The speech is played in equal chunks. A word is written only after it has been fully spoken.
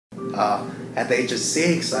At the age of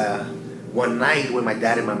 6, one night when my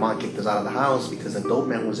dad and my mom kicked us out of the house because a dope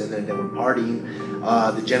man was in there and they were partying,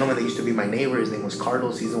 the gentleman that used to be my neighbor, his name was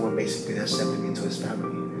Carlos, he's the one basically that accepted me into his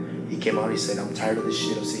family. He came out, he said, I'm tired of this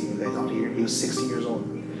shit of seeing you guys out here. He was 16 years old,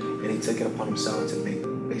 and he took it upon himself to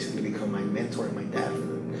basically become my mentor and my dad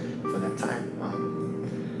for that time.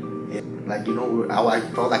 Like, you know, I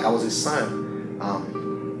felt like I was his son.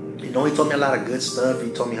 You know, he told me a lot of good stuff.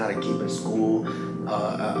 He told me how to keep in school,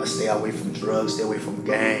 stay away from drugs, stay away from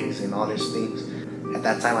gangs and all these things. At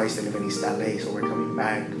that time, I used to live in East LA, so we're coming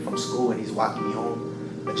back from school and he's walking me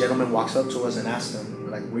home. A gentleman walks up to us and asks him,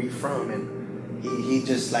 like, where you from? And he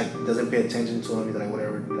just like doesn't pay attention to him. He's like,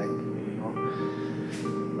 whatever, like, you know.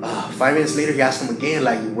 5 minutes later, he asked him again,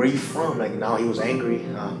 like, where you from? Like, now he was angry.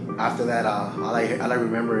 After that, all I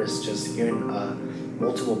remember is just hearing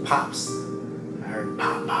multiple pops. I heard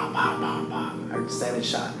pop, pop, pop, pop, pop. I heard 7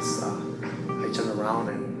 shots. I turned around,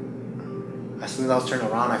 and as soon as I was turning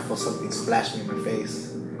around, I felt something splash me in my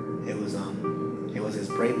face. It was his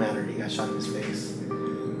brain matter. He got shot in his face.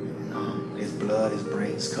 His blood, his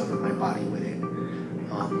brains covered my body with it.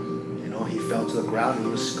 You know, he fell to the ground and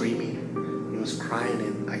he was screaming. He was crying,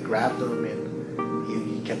 and I grabbed him, and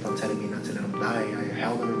he kept on telling me not to let him die. I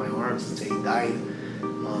held him in my arms until he died.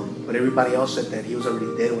 But everybody else said that he was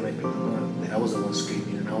already dead when I picked him up. That I was the one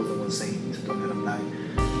screaming, and I was the one saying to don't let him die.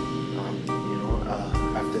 You know,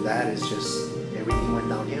 after that, it's just everything went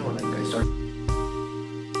downhill. Like I started.